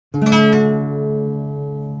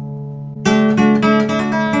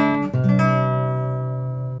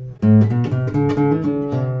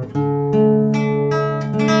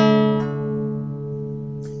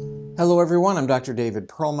Dr. David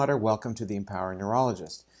Perlmutter. Welcome to the Empowering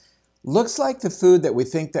Neurologist. Looks like the food that we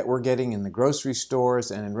think that we're getting in the grocery stores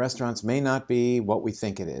and in restaurants may not be what we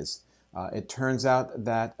think it is. It turns out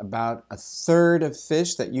that about a third of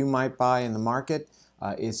fish that you might buy in the market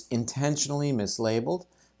is intentionally mislabeled.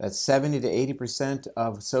 That's 70 to 80%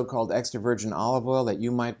 of so-called extra virgin olive oil that you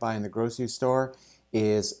might buy in the grocery store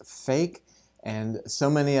is fake, and so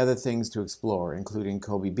many other things to explore, including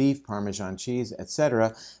Kobe beef, Parmesan cheese,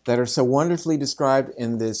 etc., that are so wonderfully described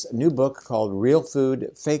in this new book called Real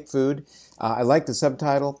Food, Fake Food. I like the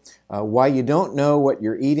subtitle, Why You Don't Know What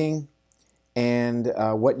You're Eating and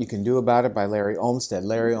What You Can Do About It by Larry Olmsted.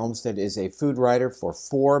 Larry Olmsted is a food writer for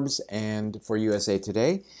Forbes and for USA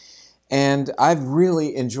Today, and I've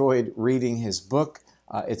really enjoyed reading his book.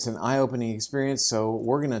 It's an eye-opening experience, so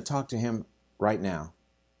we're going to talk to him right now.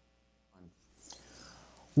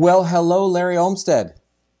 Well, hello, Larry Olmsted.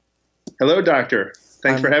 Hello, Doctor.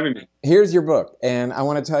 Thanks for having me. Here's your book, and I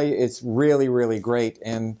want to tell you it's really, really great.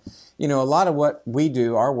 And, you know, a lot of what we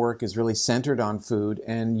do, our work is really centered on food,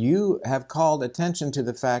 and you have called attention to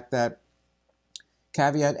the fact that,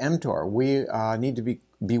 caveat emptor, we need to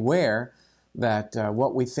beware that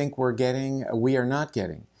what we think we're getting, we are not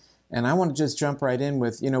getting. And I want to just jump right in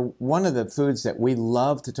with, you know, one of the foods that we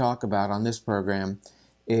love to talk about on this program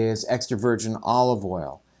is extra virgin olive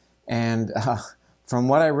oil. And from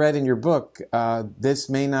what I read in your book, this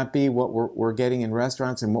may not be what we're getting in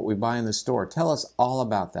restaurants and what we buy in the store. Tell us all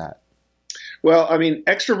about that. Well, I mean,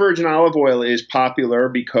 extra virgin olive oil is popular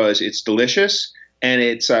because it's delicious, and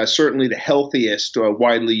it's certainly the healthiest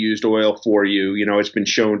widely used oil for you. You know, it's been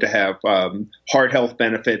shown to have heart health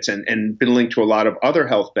benefits and been linked to a lot of other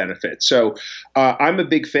health benefits. So I'm a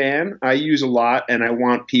big fan. I use a lot, and I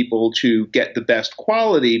want people to get the best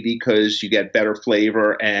quality because you get better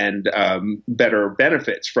flavor and better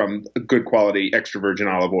benefits from good quality extra virgin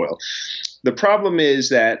olive oil. The problem is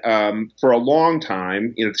that for a long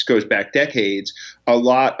time, you know, this goes back decades, a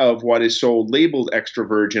lot of what is sold labeled extra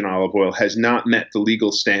virgin olive oil has not met the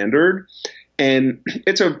legal standard. And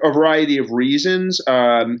it's a variety of reasons.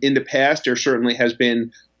 In the past, there certainly has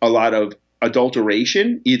been a lot of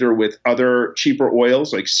adulteration, either with other cheaper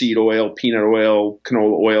oils like seed oil, peanut oil,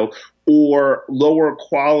 canola oil, or lower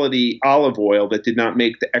quality olive oil that did not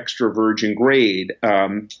make the extra virgin grade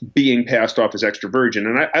being passed off as extra virgin.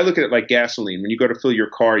 And I look at it like gasoline. When you go to fill your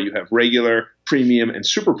car, you have regular, premium, and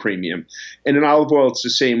super premium. And in olive oil, it's the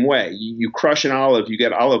same way. You crush an olive, you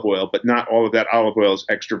get olive oil, but not all of that olive oil is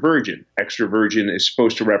extra virgin. Extra virgin is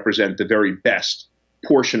supposed to represent the very best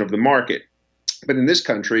portion of the market. But in this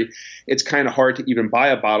country, it's kind of hard to even buy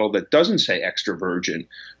a bottle that doesn't say extra virgin.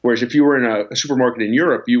 Whereas if you were in a supermarket in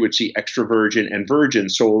Europe, you would see extra virgin and virgin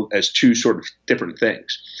sold as two sort of different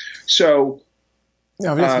things. So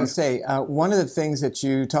I was just going to say, one of the things that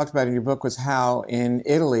you talked about in your book was how in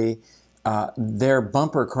Italy, their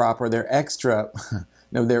bumper crop or their extra,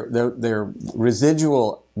 no, their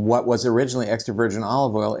residual, what was originally extra virgin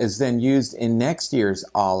olive oil, is then used in next year's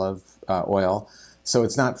olive oil. So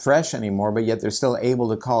it's not fresh anymore, but yet they're still able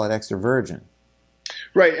to call it extra virgin.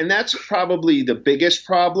 Right, and that's probably the biggest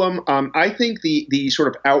problem. I think the sort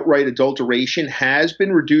of outright adulteration has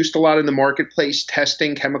been reduced a lot in the marketplace.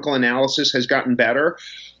 Testing, chemical analysis has gotten better.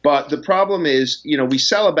 But the problem is, you know, we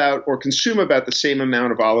sell about or consume about the same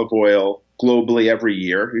amount of olive oil globally every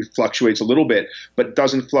year. It fluctuates a little bit, but it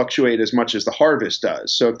doesn't fluctuate as much as the harvest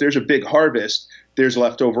does. So if there's a big harvest, there's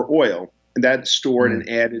leftover oil. And that's stored and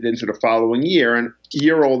added into the following year. And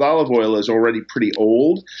year-old olive oil is already pretty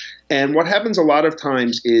old. And what happens a lot of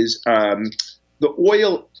times is the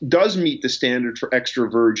oil does meet the standard for extra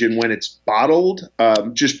virgin when it's bottled,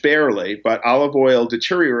 just barely, but olive oil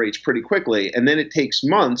deteriorates pretty quickly. And then it takes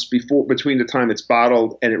months between the time it's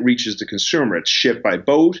bottled and it reaches the consumer. It's shipped by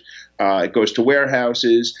boat. It goes to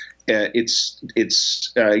warehouses. It's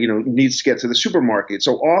you know, needs to get to the supermarket.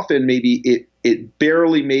 So often maybe it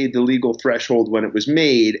barely made the legal threshold when it was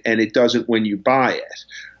made, and it doesn't when you buy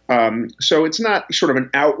it. So it's not sort of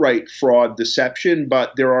an outright fraud deception,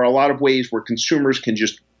 but there are a lot of ways where consumers can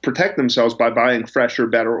just protect themselves by buying fresher,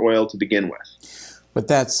 better oil to begin with. But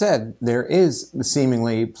that said, there is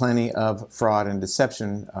seemingly plenty of fraud and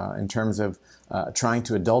deception in terms of trying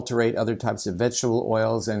to adulterate other types of vegetable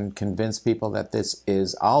oils and convince people that this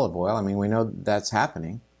is olive oil. I mean, we know that's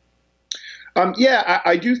happening. Yeah,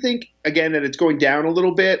 I do think again that it's going down a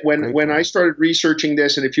little bit. Great When I point. started researching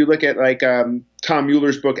this, and if you look at like Tom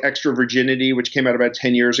Mueller's book Extra Virginity, which came out about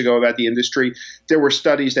 10 years ago about the industry, there were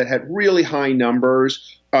studies that had really high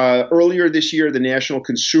numbers. Earlier this year, the National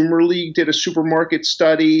Consumer League did a supermarket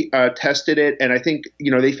study, tested it, and I think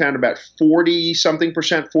they found about 40 something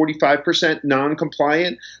percent, 45%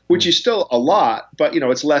 non-compliant, which is still a lot, but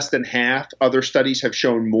it's less than half. Other studies have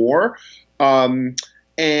shown more. Um,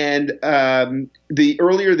 and the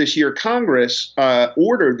earlier this year, Congress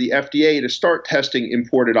ordered the FDA to start testing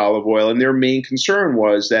imported olive oil, and their main concern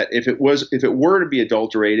was that if it were to be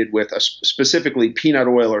adulterated with specifically peanut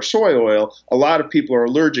oil or soy oil, a lot of people are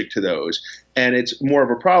allergic to those, and it's more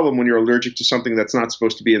of a problem when you're allergic to something that's not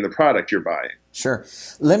supposed to be in the product you're buying. Sure.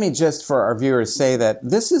 Let me just, for our viewers, say that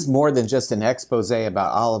this is more than just an expose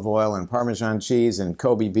about olive oil and Parmesan cheese and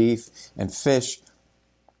Kobe beef and fish.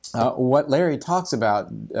 What Larry talks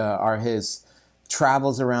about are his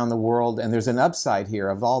travels around the world, and there's an upside here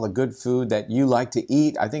of all the good food that you like to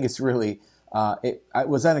eat. I think it's really, it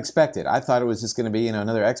was unexpected. I thought it was just going to be,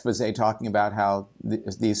 another expose talking about how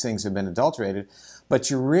these things have been adulterated. But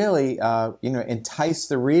you really, entice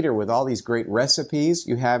the reader with all these great recipes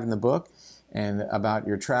you have in the book and about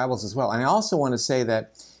your travels as well. And I also want to say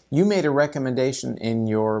that you made a recommendation in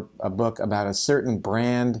your book about a certain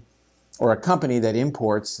brand or a company that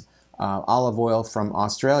imports olive oil from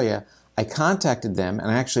Australia. I contacted them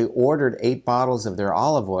and I actually ordered 8 bottles of their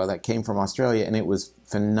olive oil that came from Australia, and it was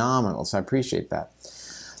phenomenal. So I appreciate that.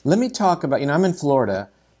 Let me talk about, I'm in Florida,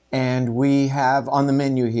 and we have on the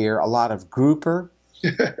menu here a lot of grouper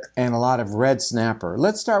and a lot of red snapper.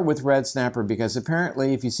 Let's start with red snapper, because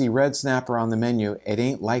apparently if you see red snapper on the menu, it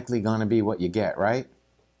ain't likely going to be what you get, right?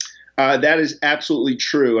 That is absolutely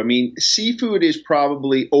true. I mean, seafood is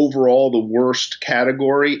probably overall the worst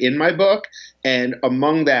category in my book. And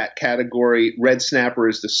among that category, red snapper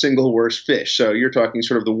is the single worst fish. So you're talking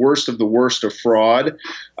sort of the worst of fraud.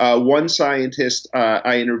 One scientist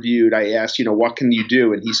I interviewed, I asked, what can you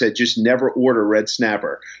do? And he said, just never order red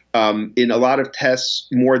snapper. In a lot of tests,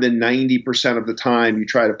 more than 90% of the time you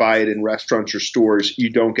try to buy it in restaurants or stores,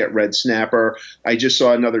 you don't get red snapper. I just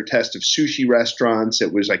saw another test of sushi restaurants.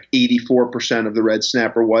 It was like 84% of the red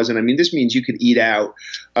snapper wasn't. I mean, this means you could eat out.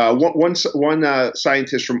 One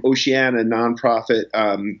scientist from Oceana, nonprofit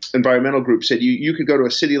environmental group, said you could go to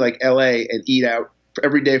a city like LA and eat out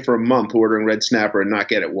every day for a month ordering red snapper and not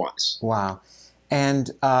get it once. Wow. And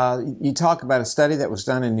you talk about a study that was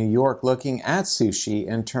done in New York looking at sushi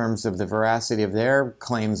in terms of the veracity of their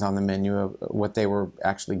claims on the menu of what they were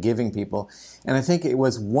actually giving people. And I think it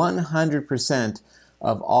was 100%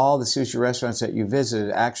 of all the sushi restaurants that you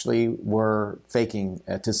visited actually were faking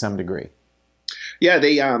to some degree. Yeah,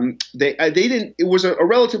 they didn't. It was a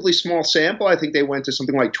relatively small sample. I think they went to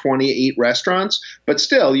something like 28 restaurants, but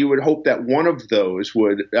still, you would hope that one of those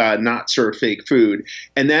would not serve fake food.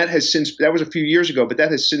 And that was a few years ago, but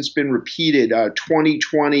that has since been repeated.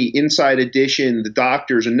 2020 Inside Edition, The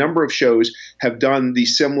Doctors, a number of shows have done the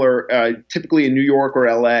similar, typically in New York or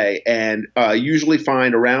LA, and usually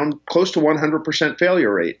find around close to 100%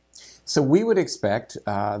 failure rate. So we would expect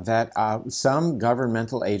that some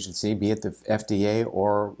governmental agency, be it the FDA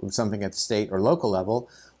or something at the state or local level,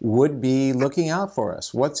 would be looking out for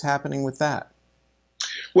us. What's happening with that?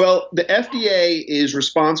 Well, the FDA is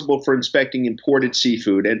responsible for inspecting imported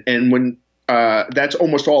seafood, and when that's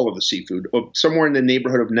almost all of the seafood. Somewhere in the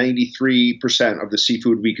neighborhood of 93% of the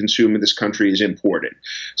seafood we consume in this country is imported.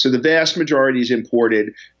 So the vast majority is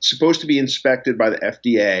imported, supposed to be inspected by the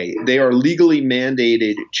FDA. They are legally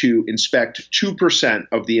mandated to inspect 2%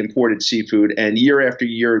 of the imported seafood, and year after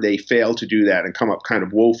year they fail to do that and come up kind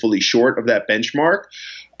of woefully short of that benchmark.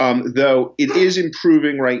 Though it is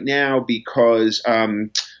improving right now because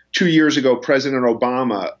 2 years ago, President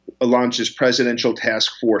Obama launched his presidential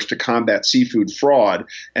task force to combat seafood fraud,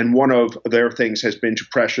 and one of their things has been to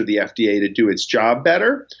pressure the FDA to do its job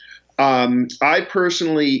better. I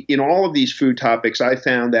personally, in all of these food topics, I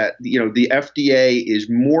found that the FDA is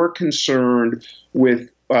more concerned with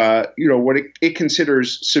what it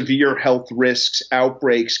considers severe health risks,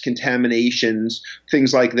 outbreaks, contaminations,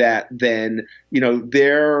 things like that, than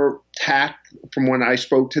their tact from when I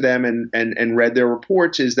spoke to them and read their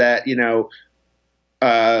reports is that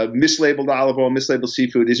mislabeled olive oil, mislabeled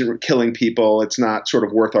seafood isn't killing people. It's not sort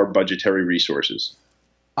of worth our budgetary resources.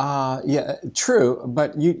 Yeah, true.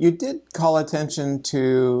 But you did call attention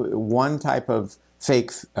to one type of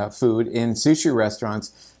fake food in sushi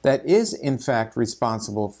restaurants that is, in fact,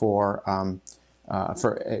 responsible for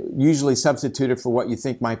usually substituted for what you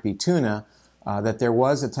think might be tuna, that there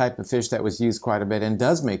was a type of fish that was used quite a bit and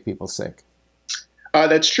does make people sick.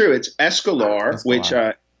 That's true. It's escolar, which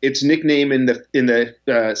Escolar. its nickname in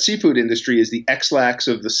the seafood industry is the X-lax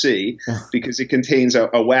of the sea because it contains a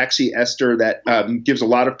waxy ester that gives a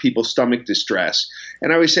lot of people stomach distress.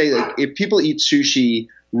 And I always say, like, if people eat sushi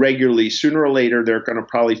regularly, sooner or later they're going to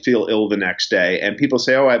probably feel ill the next day. And people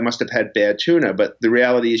say, "Oh, I must have had bad tuna," but the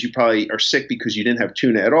reality is you probably are sick because you didn't have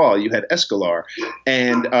tuna at all. You had escolar,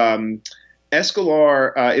 and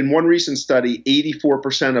escolar, in one recent study,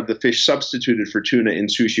 84% of the fish substituted for tuna in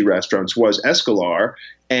sushi restaurants was escolar.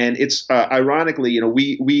 And it's ironically,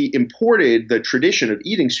 we imported the tradition of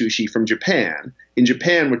eating sushi from Japan. In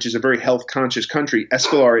Japan, which is a very health conscious country,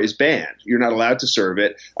 escolar is banned. You're not allowed to serve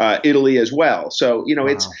it. Italy as well. So,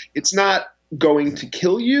 Wow. it's not going to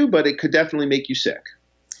kill you, but it could definitely make you sick.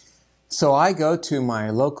 So I go to my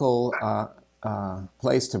local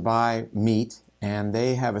place to buy meat, and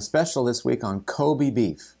they have a special this week on Kobe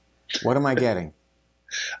beef. What am I getting?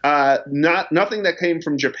 Nothing that came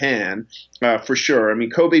from Japan, for sure. I mean,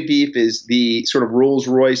 Kobe beef is the sort of Rolls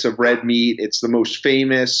Royce of red meat. It's the most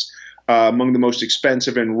famous, among the most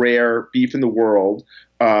expensive and rare beef in the world.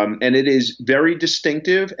 And it is very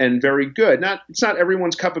distinctive and very good. It's not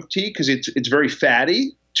everyone's cup of tea because it's very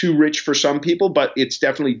fatty, too rich for some people, but it's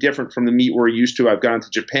definitely different from the meat we're used to. I've gone to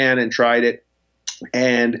Japan and tried it.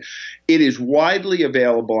 And it is widely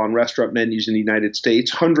available on restaurant menus in the United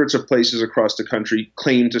States. Hundreds of places across the country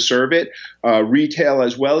claim to serve it. Retail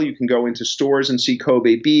as well. You can go into stores and see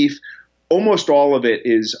Kobe beef. Almost all of it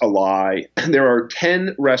is a lie. There are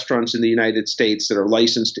 10 restaurants in the United States that are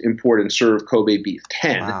licensed to import and serve Kobe beef.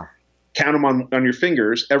 10. Wow. Count them on your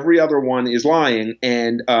fingers. Every other one is lying,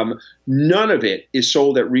 and none of it is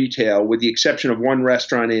sold at retail, with the exception of one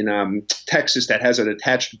restaurant in Texas that has an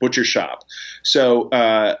attached butcher shop. So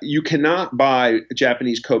you cannot buy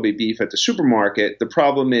Japanese Kobe beef at the supermarket. The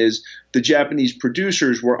problem is the Japanese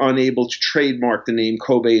producers were unable to trademark the name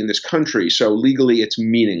Kobe in this country, so legally it's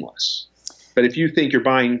meaningless. But if you think you're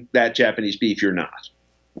buying that Japanese beef, you're not.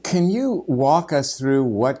 Can you walk us through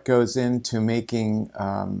what goes into making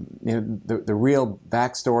the real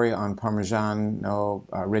backstory on Parmigiano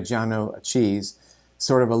Reggiano cheese,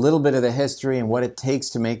 sort of a little bit of the history and what it takes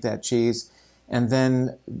to make that cheese, and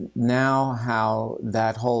then now how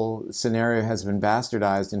that whole scenario has been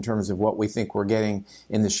bastardized in terms of what we think we're getting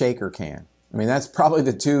in the shaker can? I mean, that's probably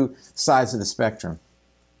the two sides of the spectrum.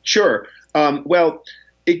 Sure. Well,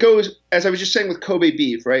 it goes, as I was just saying with Kobe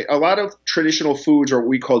beef, right? A lot of traditional foods are what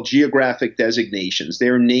we call geographic designations.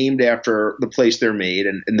 They're named after the place they're made.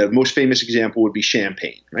 And the most famous example would be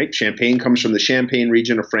Champagne, right? Champagne comes from the Champagne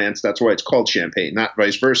region of France. That's why it's called Champagne, not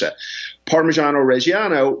vice versa. Parmigiano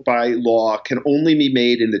Reggiano, by law, can only be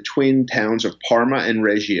made in the twin towns of Parma and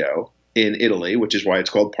Reggio in Italy, which is why it's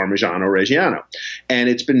called Parmigiano Reggiano. And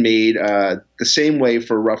it's been made the same way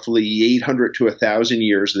for roughly 800 to 1,000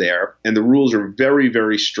 years there. And the rules are very,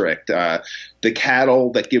 very strict. The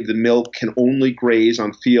cattle that give the milk can only graze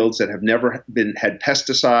on fields that have never had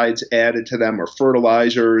pesticides added to them or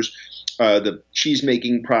fertilizers. The cheese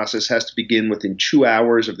making process has to begin within 2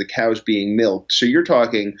 hours of the cows being milked. So you're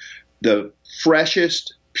talking the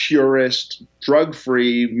freshest, purest,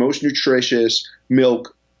 drug-free, most nutritious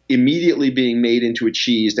milk immediately being made into a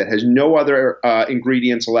cheese that has no other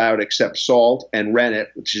ingredients allowed except salt and rennet,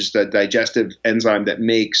 which is the digestive enzyme that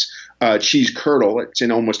makes cheese curdle. It's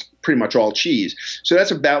in almost pretty much all cheese. So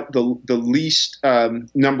that's about the least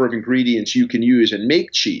number of ingredients you can use and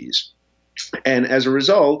make cheese. And as a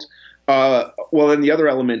result, then the other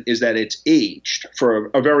element is that it's aged for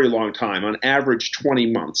a very long time, on average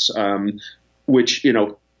 20 months, which,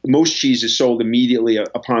 most cheese is sold immediately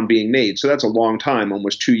upon being made. So that's a long time,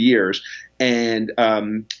 almost 2 years. And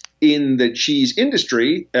in the cheese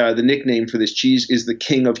industry, the nickname for this cheese is the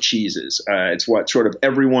king of cheeses. It's what sort of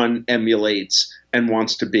everyone emulates and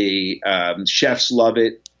wants to be. Chefs love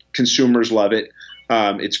it. Consumers love it.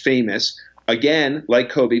 It's famous. Again, like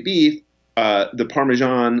Kobe beef, the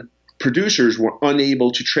Parmesan producers were unable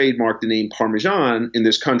to trademark the name Parmesan in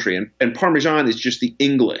this country. And Parmesan is just the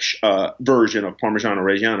English version of Parmigiano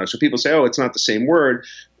Reggiano. So people say, oh, it's not the same word.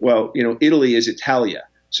 Well, Italy is Italia.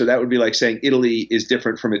 So that would be like saying Italy is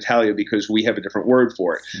different from Italia because we have a different word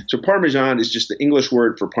for it. So Parmesan is just the English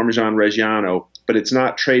word for Parmigiano Reggiano, but it's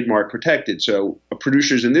not trademark protected. So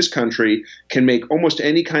producers in this country can make almost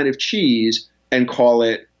any kind of cheese and call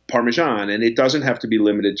it Parmesan, and it doesn't have to be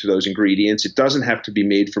limited to those ingredients. It doesn't have to be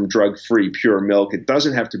made from drug-free pure milk. It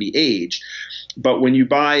doesn't have to be aged. But when you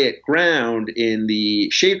buy it ground in the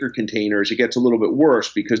shaker containers, it gets a little bit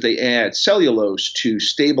worse because they add cellulose to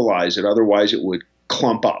stabilize it. Otherwise, it would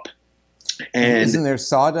clump up. And And isn't there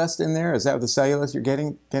sawdust in there? Is that the cellulose you're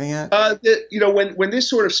getting at? when this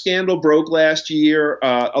sort of scandal broke last year,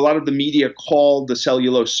 a lot of the media called the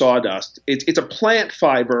cellulose sawdust. It's a plant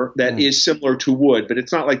fiber that is similar to wood, but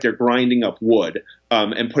it's not like they're grinding up wood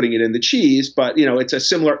and putting it in the cheese. But it's a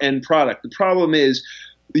similar end product. The problem is,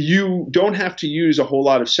 you don't have to use a whole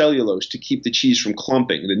lot of cellulose to keep the cheese from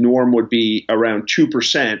clumping. The norm would be around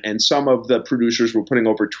 2%, and some of the producers were putting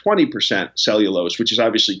over 20% cellulose, which is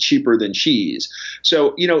obviously cheaper than cheese.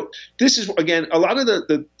 So, this is, again, a lot of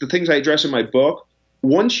the things I address in my book.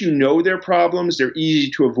 Once you know their problems, they're easy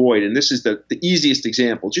to avoid. And this is the easiest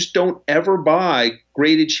example. Just don't ever buy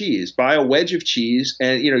grated cheese. Buy a wedge of cheese,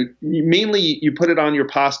 and mainly you put it on your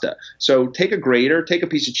pasta. So take a grater, take a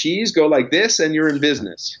piece of cheese, go like this, and you're in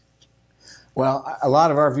business. Well, a lot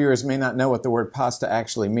of our viewers may not know what the word pasta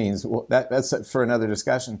actually means. Well, that's for another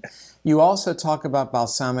discussion. You also talk about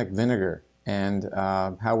balsamic vinegar and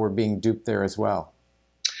how we're being duped there as well.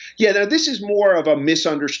 Yeah, now this is more of a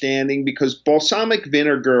misunderstanding because balsamic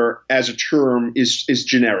vinegar as a term is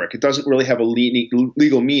generic. It doesn't really have a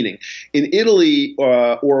legal meaning. In Italy,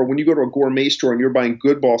 or when you go to a gourmet store and you're buying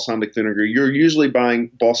good balsamic vinegar, you're usually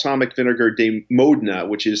buying balsamic vinegar de Modena,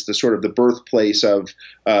 which is the sort of the birthplace of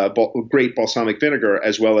great balsamic vinegar,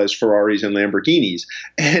 as well as Ferraris and Lamborghinis.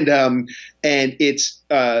 And it's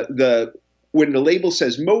when the label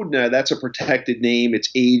says Modena, that's a protected name. It's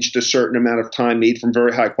aged a certain amount of time, made from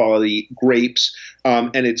very high quality grapes,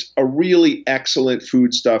 and it's a really excellent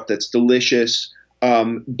foodstuff that's delicious.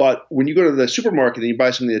 But when you go to the supermarket and you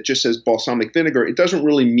buy something that just says balsamic vinegar, it doesn't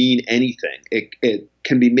really mean anything. It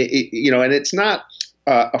can be, and it's not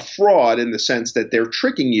a fraud in the sense that they're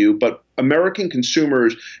tricking you, but American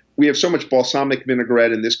consumers, we have so much balsamic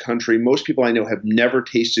vinaigrette in this country. Most people I know have never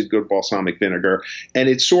tasted good balsamic vinegar. And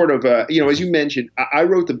it's sort of, as you mentioned, I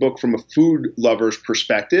wrote the book from a food lover's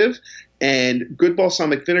perspective. And good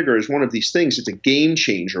balsamic vinegar is one of these things. It's a game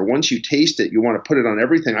changer. Once you taste it, you want to put it on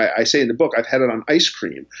everything. I say in the book, I've had it on ice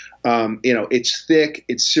cream. It's thick,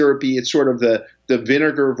 it's syrupy. It's sort of the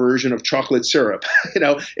vinegar version of chocolate syrup.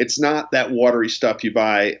 It's not that watery stuff you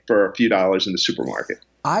buy for a few dollars in the supermarket.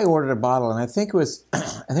 I ordered a bottle, and I think it was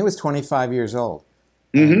 25 years old.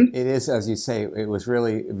 Mm-hmm. It is, as you say, it was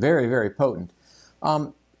really very, very potent.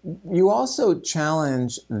 You also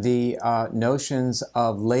challenge the notions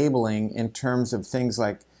of labeling in terms of things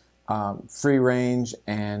like free range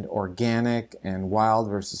and organic and wild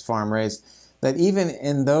versus farm raised, that even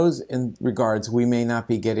in those regards, we may not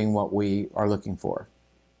be getting what we are looking for.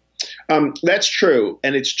 That's true,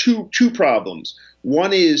 and it's two problems.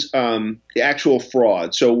 One is the actual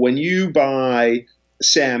fraud. So when you buy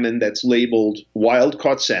salmon that's labeled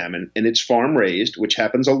wild-caught salmon and it's farm-raised, which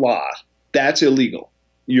happens a lot, that's illegal.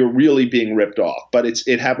 You're really being ripped off. But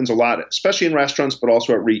it happens a lot, especially in restaurants, but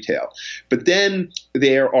also at retail. But then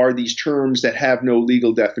there are these terms that have no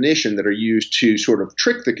legal definition that are used to sort of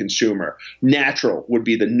trick the consumer. Natural would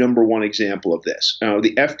be the number one example of this.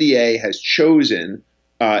 The FDA has chosen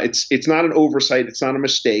it's not an oversight. It's not a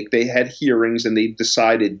mistake. They had hearings and they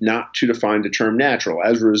decided not to define the term natural.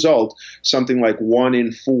 As a result, something like 1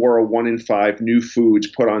 in 4 or 1 in 5 new foods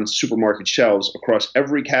put on supermarket shelves across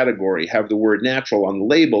every category have the word natural on the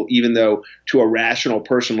label, even though to a rational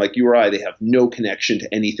person like you or I, they have no connection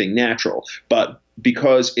to anything natural. But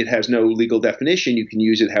because it has no legal definition, you can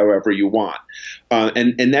use it however you want.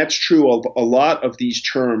 And that's true of a lot of these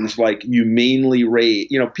terms, like humanely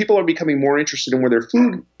raised. People are becoming more interested in where their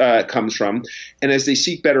food comes from. And as they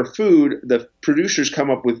seek better food, the producers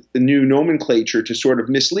come up with a new nomenclature to sort of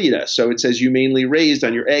mislead us. So it says humanely raised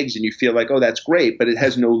on your eggs, and you feel like, oh, that's great, but it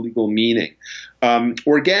has no legal meaning.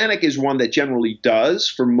 Organic is one that generally does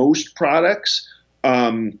for most products.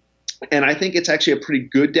 And I think it's actually a pretty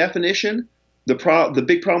good definition. The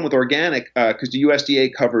big problem with organic, because the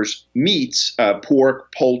USDA covers meats,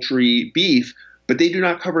 pork, poultry, beef, but they do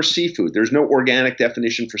not cover seafood. There's no organic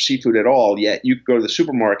definition for seafood at all, yet you could go to the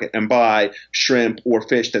supermarket and buy shrimp or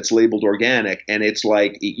fish that's labeled organic, and it's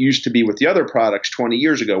like it used to be with the other products 20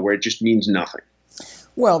 years ago, where it just means nothing.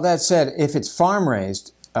 Well, that said, if it's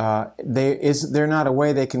farm-raised, is there not a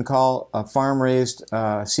way they can call a farm-raised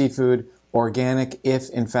seafood organic if,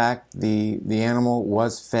 in fact, the animal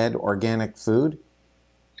was fed organic food?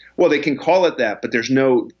 Well, they can call it that, but there's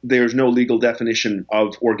no legal definition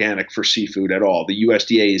of organic for seafood at all. The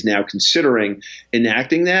USDA is now considering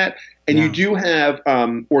enacting that, and you do have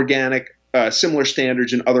organic similar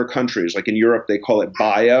standards in other countries. Like in Europe, they call it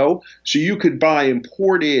bio. So you could buy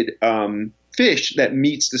imported fish that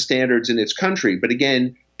meets the standards in its country, but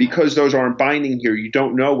again, because those aren't binding here, you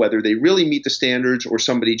don't know whether they really meet the standards or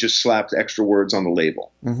somebody just slapped extra words on the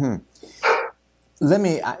label. Mm-hmm.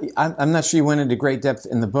 I'm not sure you went into great depth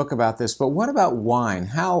in the book about this, but what about wine?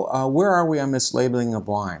 Where are we on mislabeling of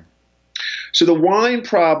wine? So the wine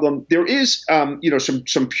problem, there is,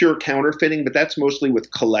 some pure counterfeiting, but that's mostly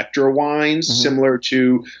with collector wines, Hmm. similar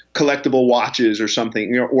to collectible watches or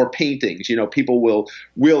something, or paintings. People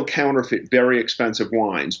will counterfeit very expensive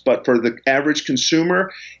wines, but for the average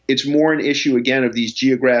consumer, it's more an issue again of these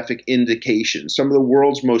geographic indications. Some of the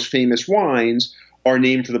world's most famous wines are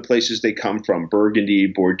named for the places they come from: Burgundy,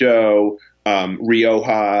 Bordeaux,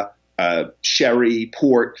 Rioja, sherry,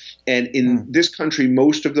 port. And in Mm. this country,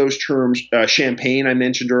 most of those terms, champagne, I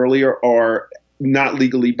mentioned earlier, are not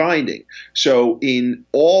legally binding. So in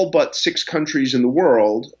all but 6 countries in the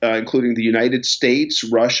world, including the United States,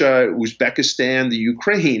 Russia, Uzbekistan, the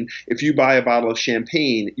Ukraine, if you buy a bottle of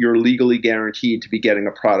champagne, you're legally guaranteed to be getting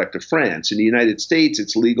a product of France. In the United States,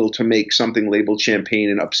 it's legal to make something labeled champagne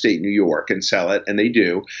in upstate New York and sell it, and they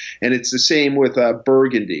do. And it's the same with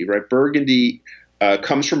Burgundy, right? Burgundy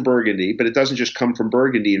comes from Burgundy, but it doesn't just come from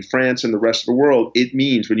Burgundy. In France and the rest of the world, it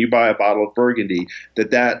means when you buy a bottle of Burgundy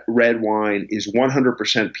that red wine is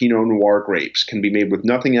 100% Pinot Noir grapes, can be made with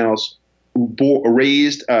nothing else,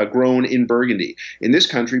 raised, grown in Burgundy. In this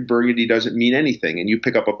country, Burgundy doesn't mean anything. And you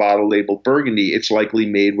pick up a bottle labeled Burgundy, it's likely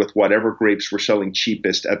made with whatever grapes were selling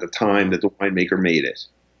cheapest at the time that the winemaker made it.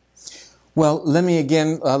 Well, let me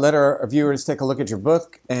again let our viewers take a look at your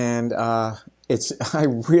book, and I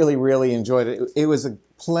really, really enjoyed it. It was a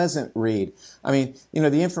pleasant read. I mean,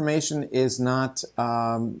 the information is not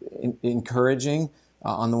encouraging.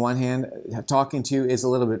 On the one hand, talking to you is a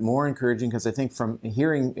little bit more encouraging because I think from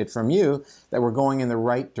hearing it from you that we're going in the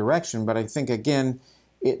right direction. But I think, again,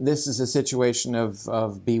 this is a situation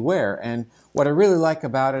of beware. And what I really like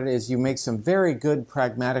about it is you make some very good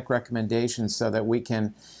pragmatic recommendations so that we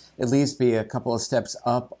can at least be a couple of steps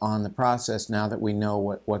up on the process now that we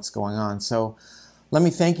know what's going on. So let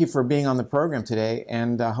me thank you for being on the program today,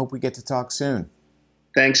 and hope we get to talk soon.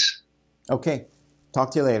 Thanks. Okay,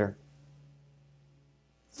 talk to you later.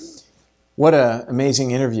 What an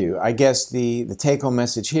amazing interview. I guess the take-home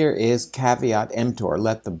message here is caveat emptor,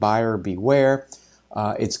 let the buyer beware.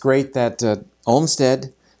 It's great that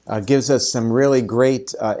Olmsted gives us some really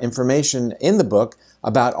great information in the book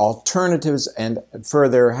about alternatives and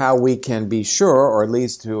further how we can be sure, or at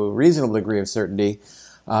least to a reasonable degree of certainty,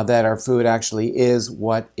 that our food actually is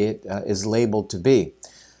what it is labeled to be.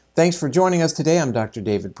 Thanks for joining us today. I'm Dr.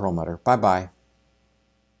 David Perlmutter. Bye-bye.